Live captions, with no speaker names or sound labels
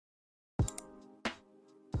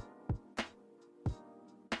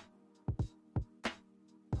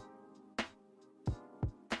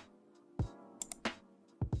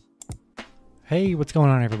Hey, what's going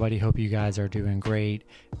on, everybody? Hope you guys are doing great.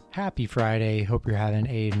 Happy Friday. Hope you're having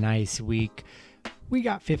a nice week. We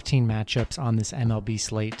got 15 matchups on this MLB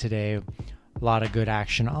slate today. A lot of good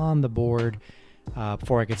action on the board.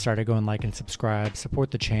 Before I get started, go and like and subscribe.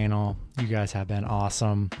 Support the channel. You guys have been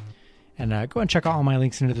awesome. And go and check out all my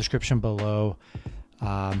links in the description below.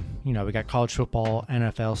 We got college football,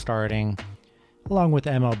 NFL starting, along with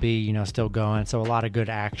MLB, still going. So a lot of good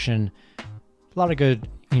action. A lot of good,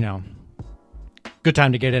 good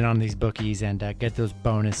time to get in on these bookies and get those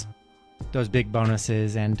big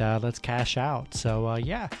bonuses, and let's cash out. So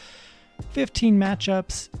 15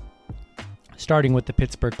 matchups, starting with the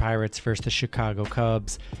Pittsburgh Pirates versus the Chicago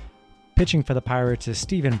Cubs. Pitching for the Pirates is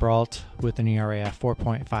Steven Brault with an ERA of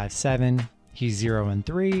 4.57. He's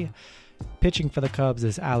 0-3. Pitching for the Cubs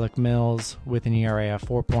is Alec Mills with an ERA of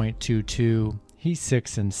 4.22. He's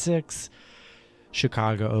 6-6.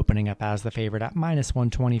 Chicago opening up as the favorite at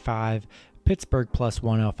 -125. Pittsburgh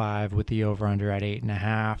 +105 with the over-under at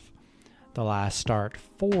 8.5. The last start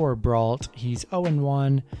for Brault, he's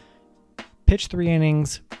 0-1. Pitched 3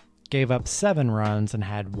 innings, gave up 7 runs, and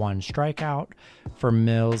had 1 strikeout. For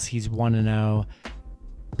Mills, he's 1-0.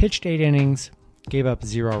 Pitched 8 innings, gave up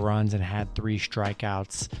 0 runs, and had 3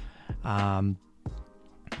 strikeouts. I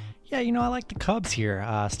like the Cubs here.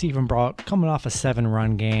 Steven Brault coming off a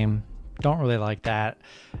 7-run game. Don't really like that.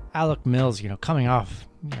 Alec Mills, coming off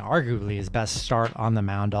arguably his best start on the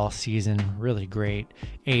mound all season. Really great.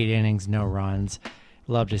 8 innings, no runs.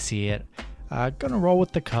 Love to see it. Gonna roll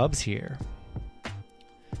with the Cubs here.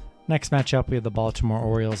 Next matchup, we have the Baltimore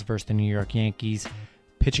Orioles versus the New York Yankees.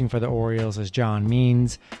 Pitching for the Orioles is John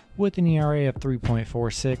Means with an ERA of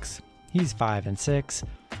 3.46. He's 5-6.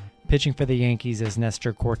 Pitching for the Yankees is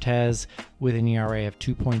Nestor Cortez with an ERA of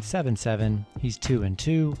 2.77. He's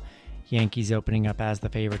 2-2. Yankees opening up as the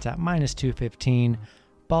favorites at -215.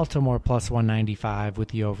 Baltimore +195 with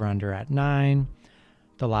the over-under at 9.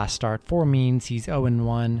 The last start for Means, he's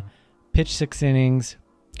 0-1. Pitched 6 innings,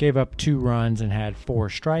 gave up 2 runs, and had 4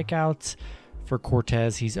 strikeouts. For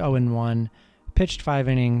Cortez, he's 0-1. Pitched 5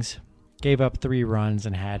 innings, gave up 3 runs,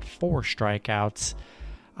 and had 4 strikeouts.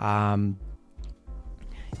 Love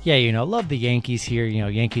the Yankees here.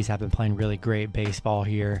 Yankees have been playing really great baseball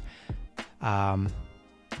here.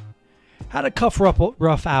 Had a couple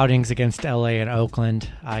rough outings against LA and Oakland.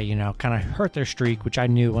 Kind of hurt their streak, which I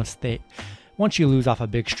knew once you lose off a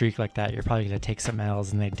big streak like that, you're probably going to take some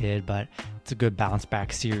L's, and they did. But it's a good bounce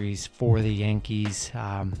back series for the Yankees.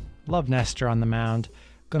 Love Nestor on the mound.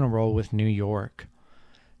 Gonna roll with New York.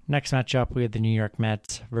 Next matchup, we have the New York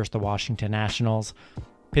Mets versus the Washington Nationals.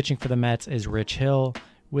 Pitching for the Mets is Rich Hill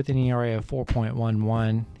with an ERA of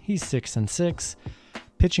 4.11. He's 6-6.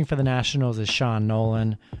 Pitching for the Nationals is Sean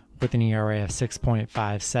Nolan with an ERA of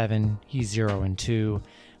 6.57. He's 0-2.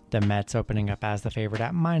 The Mets opening up as the favorite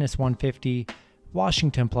at -150.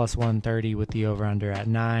 Washington +130 with the over-under at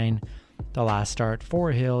 9. The last start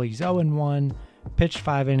for Hill, he's 0-1. Pitched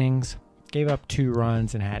 5 innings, gave up 2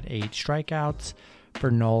 runs, and had 8 strikeouts.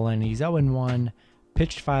 For Nolan, he's 0-1.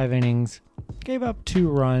 Pitched 5 innings, gave up 2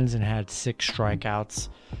 runs, and had 6 strikeouts.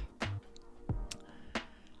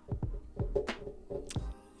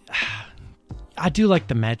 I do like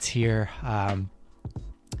the Mets here. I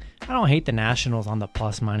don't hate the Nationals on the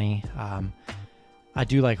plus money. I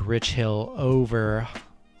do like Rich Hill over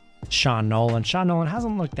Sean Nolan. Sean Nolan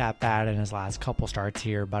hasn't looked that bad in his last couple starts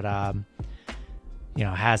here, but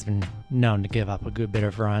has been known to give up a good bit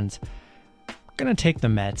of runs. Gonna take the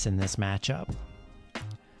Mets in this matchup.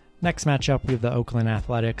 Next matchup, we have the Oakland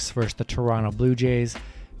Athletics versus the Toronto Blue Jays.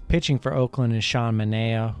 Pitching for Oakland is Sean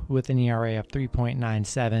Manaea with an ERA of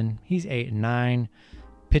 3.97. He's 8-9.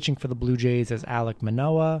 Pitching for the Blue Jays is Alek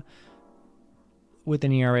Manoah with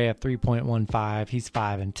an ERA of 3.15. He's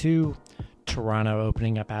 5-2. Toronto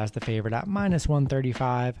opening up as the favorite at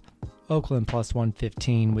 -135. Oakland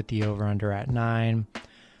 +115 with the over-under at 9.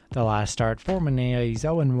 The last start for Manaea, he's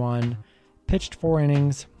 0-1. Pitched 4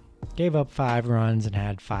 innings, gave up 5 runs, and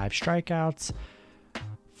had 5 strikeouts.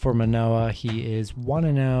 For Manoah, he is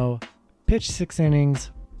 1-0, pitched 6 innings,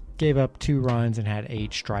 gave up 2 runs, and had 8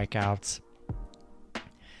 strikeouts.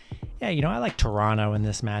 I like Toronto in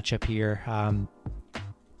this matchup here.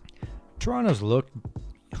 Toronto's looked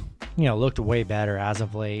way better as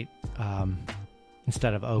of late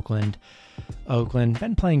instead of Oakland. Oakland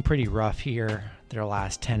been playing pretty rough here their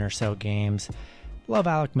last 10 or so games. Love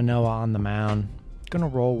Alek Manoah on the mound. Gonna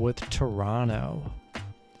roll with Toronto.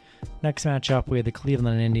 Next matchup, we have the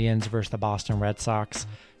Cleveland Indians versus the Boston Red Sox.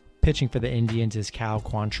 Pitching for the Indians is Cal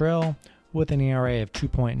Quantrill with an ERA of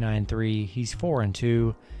 2.93. He's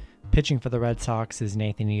 4-2. Pitching for the Red Sox is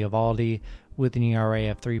Nathan Eovaldi with an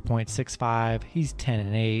ERA of 3.65. He's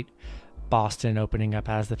 10-8. Boston opening up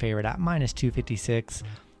as the favorite at minus 256.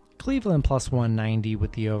 Cleveland plus 190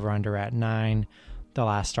 with the over-under at 9. The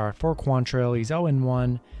last start for Quantrill, he's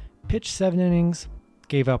 0-1. Pitched 7 innings,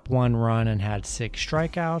 gave up 1 run and had 6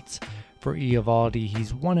 strikeouts. For Eovaldi,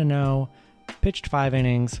 he's 1-0. Pitched 5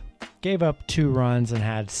 innings, gave up 2 runs and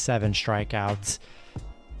had 7 strikeouts.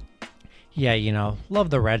 Yeah, love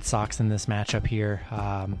the Red Sox in this matchup here.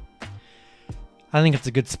 I think it's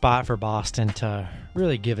a good spot for Boston to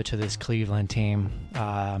really give it to this Cleveland team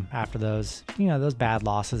after those bad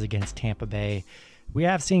losses against Tampa Bay. We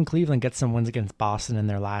have seen Cleveland get some wins against Boston in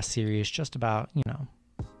their last series just about,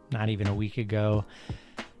 not even a week ago.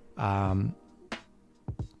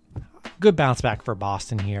 Good bounce back for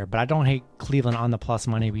Boston here, but I don't hate Cleveland on the plus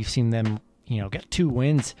money. We've seen them, get 2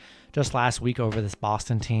 wins just last week over this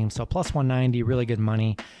Boston team. So plus 190, really good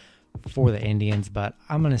money for the Indians, but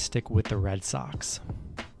I'm going to stick with the Red Sox.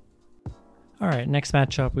 All right, next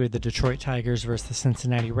matchup, we have the Detroit Tigers versus the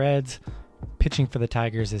Cincinnati Reds. Pitching for the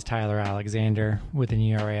Tigers is Tyler Alexander with an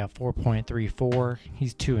ERA of 4.34.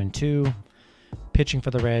 He's 2-2. Pitching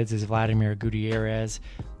for the Reds is Vladimir Gutierrez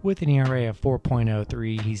with an ERA of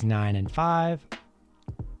 4.03. He's 9-5.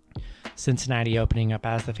 Cincinnati opening up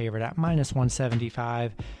as the favorite at minus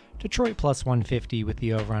 175. Detroit plus 150 with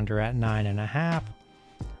the over-under at 9.5.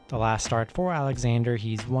 The last start for Alexander,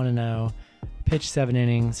 he's 1-0, pitched 7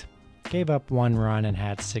 innings, gave up 1 run and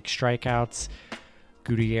had 6 strikeouts.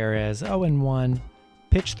 Gutierrez 0-1,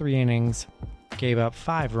 pitched 3 innings, gave up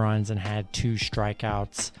 5 runs and had 2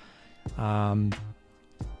 strikeouts. I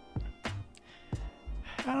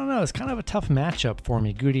don't know, it's kind of a tough matchup for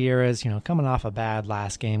me. Gutierrez, coming off a bad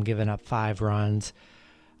last game, giving up 5 runs.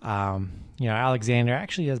 Alexander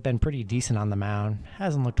actually has been pretty decent on the mound,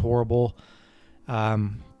 hasn't looked horrible.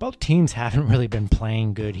 Both teams haven't really been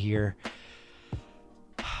playing good here.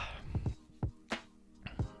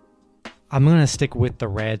 I'm going to stick with the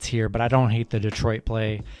Reds here, but I don't hate the Detroit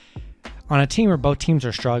play. On a team where both teams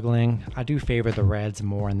are struggling, I do favor the Reds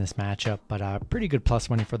more in this matchup, but pretty good plus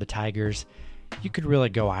money for the Tigers. You could really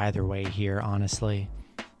go either way here, honestly.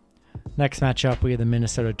 Next matchup, we have the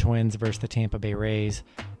Minnesota Twins versus the Tampa Bay Rays.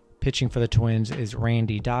 Pitching for the Twins is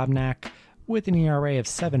Randy Dobnak with an ERA of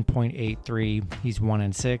 7.83. He's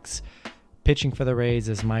 1-6. Pitching for the Rays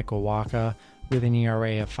is Michael Wacha with an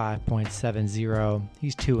ERA of 5.70.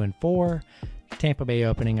 He's 2-4. Tampa Bay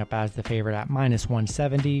opening up as the favorite at minus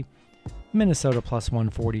 170. Minnesota plus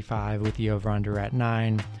 145 with the over-under at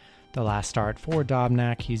 9. The last start for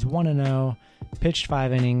Dobnak, he's 1-0. Pitched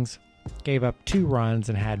 5 innings, gave up 2 runs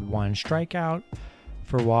and had 1 strikeout.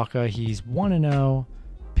 For Wacha, he's 1-0.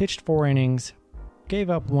 Pitched 4 innings, gave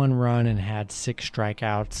up 1 run and had 6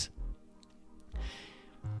 strikeouts.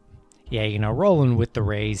 Yeah, rolling with the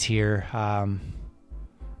Rays here.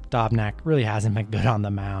 Dobnak really hasn't been good on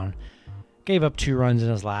the mound. Gave up 2 runs in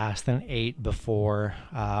his last, then 8 before.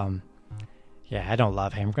 I don't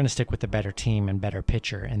love him. We're going to stick with the better team and better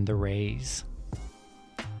pitcher in the Rays.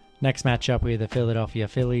 Next matchup, we have the Philadelphia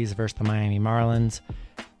Phillies versus the Miami Marlins.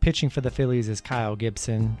 Pitching for the Phillies is Kyle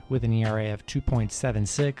Gibson with an ERA of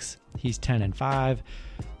 2.76. He's 10-5.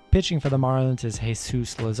 Pitching for the Marlins is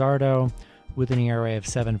Jesus Luzardo with an ERA of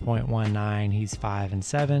 7.19. He's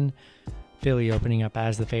 5-7. Philly opening up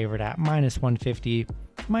as the favorite at minus 150.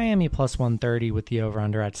 Miami plus 130 with the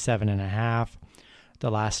over-under at 7.5. The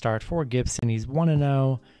last start for Gibson, he's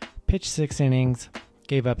 1-0. Pitched 6 innings,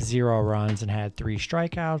 gave up 0 runs and had 3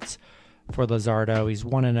 strikeouts. For Luzardo, he's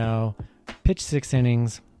 1-0. Pitched 6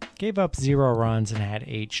 innings, gave up 0 runs and had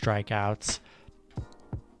 8 strikeouts.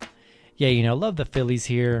 Yeah, love the Phillies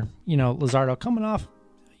here. Luzardo coming off,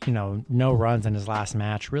 no runs in his last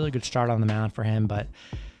match. Really good start on the mound for him, but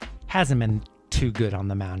hasn't been too good on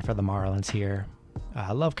the mound for the Marlins here.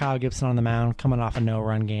 I love Kyle Gibson on the mound, coming off a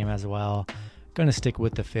no-run game as well. Going to stick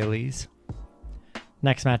with the Phillies.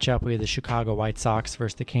 Next matchup, we have the Chicago White Sox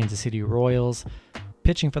versus the Kansas City Royals.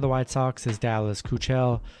 Pitching for the White Sox is Dallas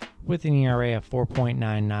Keuchel with an ERA of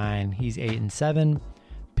 4.99. He's 8-7.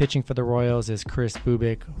 Pitching for the Royals is Chris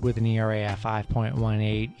Bubik with an ERA of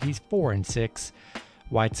 5.18. He's 4-6.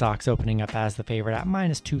 White Sox opening up as the favorite at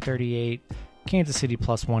minus 238. Kansas City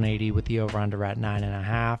plus 180 with the over-under at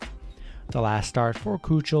 9.5. The last start for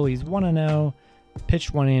Keuchel, he's 1-0.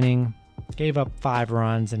 Pitched 1 inning, gave up 5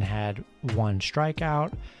 runs and had 1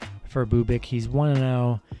 strikeout. For Bubik, he's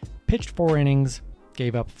 1-0. Pitched 4 innings,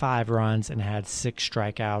 gave up 5 runs and had 6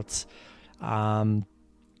 strikeouts.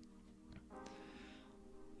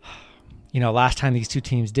 Last time these two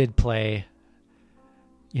teams did play,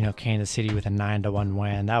 Kansas City with a 9-1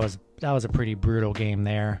 win. That was a pretty brutal game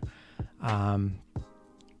there.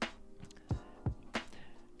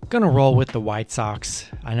 Gonna roll with the White Sox.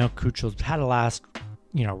 I know Kuchel's had a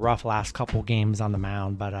rough last couple games on the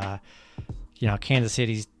mound, but Kansas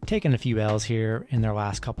City's taken a few L's here in their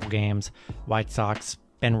last couple games. White Sox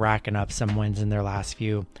been racking up some wins in their last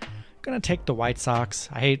few. Gonna take the White Sox.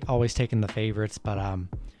 I hate always taking the favorites, but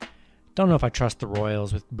don't know if I trust the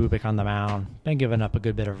Royals with Bubic on the mound. Been giving up a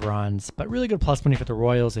good bit of runs, but really good plus money for the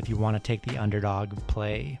Royals if you want to take the underdog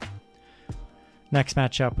play. Next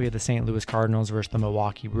matchup, we have the St. Louis Cardinals versus the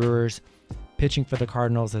Milwaukee Brewers. Pitching for the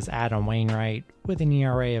Cardinals is Adam Wainwright with an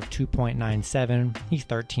ERA of 2.97. He's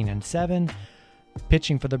 13-7.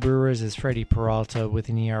 Pitching for the Brewers is Freddie Peralta with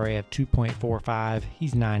an ERA of 2.45.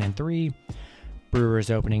 He's 9-3.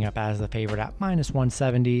 Brewers opening up as the favorite at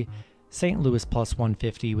 -170. St. Louis plus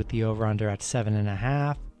 150 with the over-under at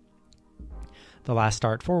 7.5. The last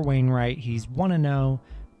start for Wainwright, he's 1-0,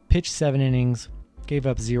 pitched 7 innings, gave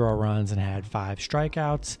up 0 runs and had 5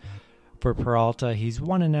 strikeouts. For Peralta, he's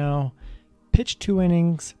 1-0, pitched 2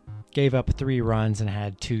 innings, gave up 3 runs and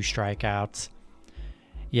had 2 strikeouts.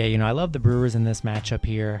 Yeah, I love the Brewers in this matchup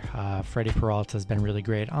here. Freddie Peralta has been really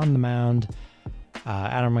great on the mound.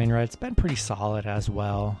 Adam Wainwright's been pretty solid as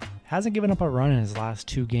well. Hasn't given up a run in his last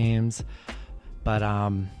 2 games, but I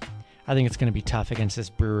think it's going to be tough against this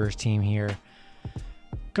Brewers team here.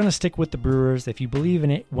 Going to stick with the Brewers. If you believe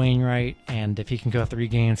in it, Wainwright, and if he can go 3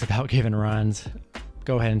 games without giving runs,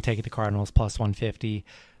 go ahead and take the Cardinals plus 150,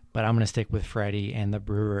 but I'm going to stick with Freddie and the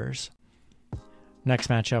Brewers. Next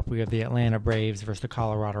matchup, we have the Atlanta Braves versus the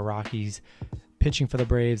Colorado Rockies. Pitching for the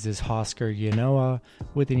Braves is Huascar Ynoa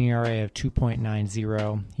with an ERA of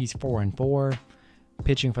 2.90. He's 4-4.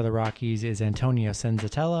 Pitching for the Rockies is Antonio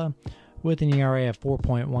Senzatella with an ERA of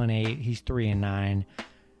 4.18. He's 3-9.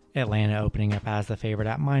 Atlanta opening up as the favorite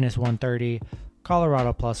at -130.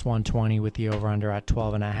 Colorado plus 120 with the over-under at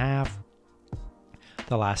 12.5.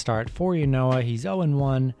 The last start for Ynoa, he's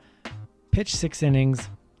 0-1. Pitched 6 innings,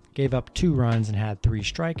 gave up 2 runs and had 3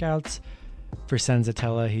 strikeouts. For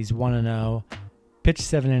Senzatella, he's 1-0. Pitched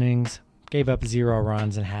 7 innings, gave up 0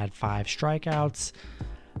 runs and had 5 strikeouts.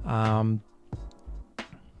 Kind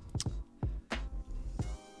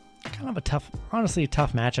of a tough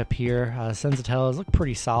matchup here. Senzatella's looked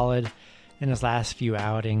pretty solid in his last few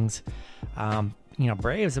outings.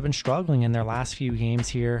 Braves have been struggling in their last few games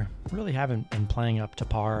here. Really haven't been playing up to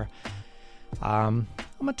par. I'm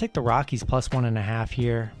going to take the Rockies plus 1.5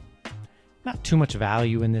 here. Not too much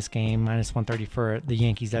value in this game. -130 for the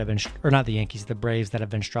Yankees that have been, the Braves that have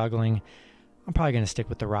been struggling. I'm probably going to stick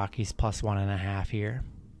with the Rockies plus 1.5 here.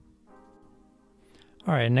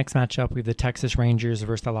 All right, next matchup, we have the Texas Rangers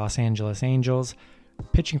versus the Los Angeles Angels.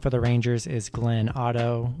 Pitching for the Rangers is Glenn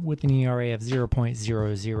Otto with an ERA of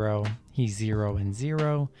 0.00. He's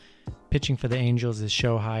 0-0. Pitching for the Angels is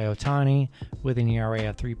Shohei Ohtani with an ERA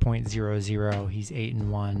of 3.00. He's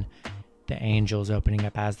 8-1. The Angels opening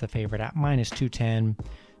up as the favorite at -210.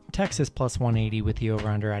 Texas plus 180 with the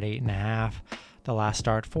over-under at 8.5. The last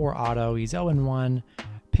start for Otto, he's 0-1.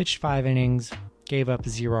 Pitched 5 innings, gave up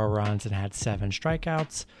 0 runs and had 7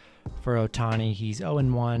 strikeouts. For Ohtani, he's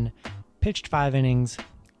 0-1, pitched 5 innings,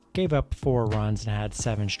 gave up 4 runs and had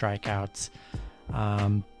 7 strikeouts.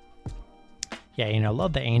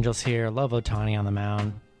 Love the Angels here. Love Ohtani on the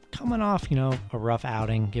mound. Coming off, a rough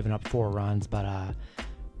outing, giving up 4 runs, but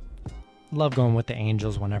love going with the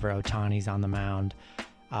Angels whenever Ohtani's on the mound.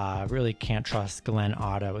 Really can't trust Glenn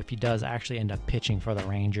Otto if he does actually end up pitching for the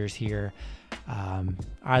Rangers here.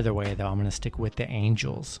 Either way, though, I'm going to stick with the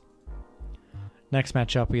Angels. Next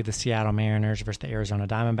matchup, we have the Seattle Mariners versus the Arizona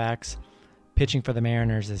Diamondbacks. Pitching for the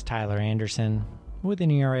Mariners is Tyler Anderson with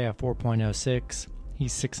an ERA of 4.06.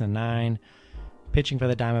 He's 6-9. Pitching for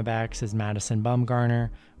the Diamondbacks is Madison Bumgarner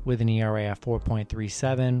with an ERA of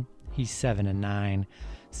 4.37. He's 7-9.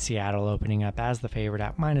 Seattle opening up as the favorite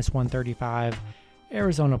at -135.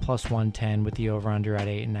 Arizona plus 110 with the over-under at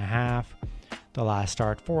 8.5. The last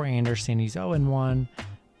start for Anderson, he's 0-1.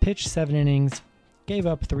 Pitched 7 innings, gave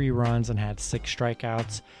up 3 runs and had 6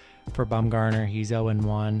 strikeouts. For Bumgarner, he's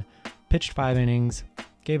 0-1. Pitched 5 innings,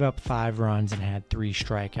 gave up 5 runs and had 3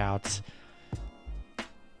 strikeouts.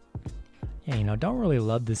 Don't really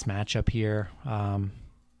love this matchup here. I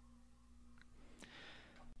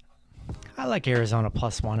like Arizona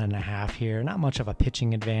plus 1.5 here. Not much of a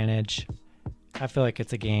pitching advantage. I feel like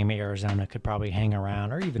it's a game Arizona could probably hang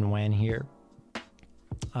around or even win here.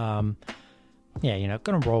 Going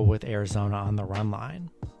to roll with Arizona on the run line.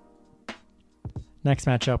 Next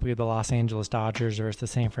matchup, we have the Los Angeles Dodgers versus the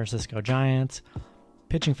San Francisco Giants.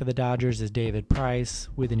 Pitching for the Dodgers is David Price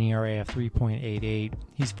with an ERA of 3.88.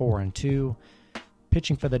 He's 4-2.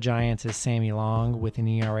 Pitching for the Giants is Sammy Long with an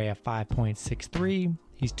ERA of 5.63.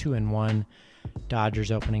 He's 2-1.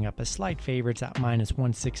 Dodgers opening up as slight favorites at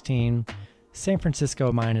 -116. San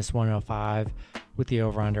Francisco -105 with the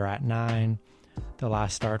over-under at 9. The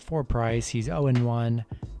last start for Price, he's 0-1.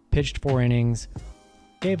 Pitched 4 innings,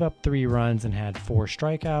 gave up 3 runs and had 4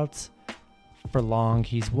 strikeouts. For Long,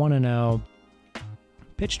 he's 1-0.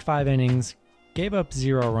 Pitched 5 innings, gave up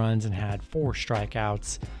 0 runs and had 4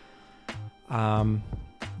 strikeouts.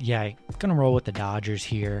 Gonna roll with the Dodgers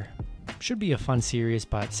here. Should be a fun series,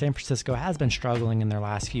 but San Francisco has been struggling in their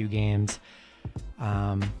last few games.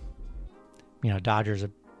 Dodgers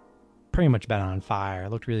have pretty much been on fire.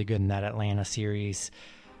 Looked really good in that Atlanta series.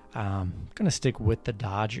 Gonna stick with the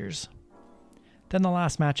Dodgers. Then the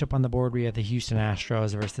last matchup on the board, we have the Houston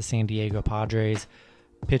Astros versus the San Diego Padres.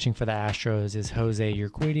 Pitching for the Astros is Jose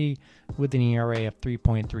Urquidy with an ERA of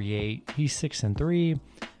 3.38. He's 6-3.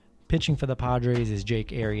 Pitching for the Padres is Jake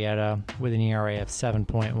Arrieta with an ERA of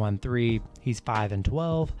 7.13. He's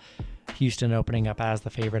 5-12. Houston opening up as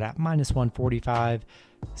the favorite at -145.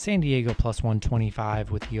 San Diego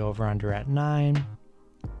 +125 with the over-under at 9.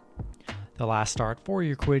 The last start for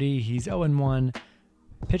Urquidy, he's 0-1.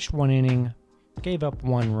 Pitched 1 inning, gave up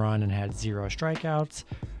 1 run and had 0 strikeouts.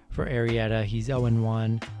 For Arrieta, he's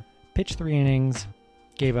 0-1. Pitched 3 innings,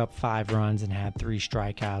 gave up 5 runs and had 3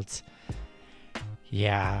 strikeouts.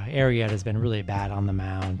 Yeah, Arrieta's been really bad on the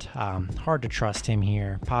mound. Hard to trust him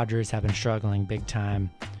here. Padres have been struggling big time.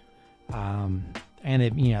 And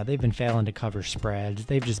they've been failing to cover spreads.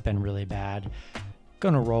 They've just been really bad.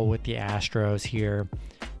 Gonna roll with the Astros here.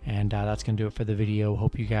 And that's gonna do it for the video.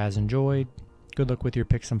 Hope you guys enjoyed. Good luck with your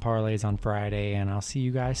picks and parlays on Friday, and I'll see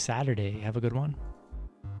you guys Saturday. Have a good one.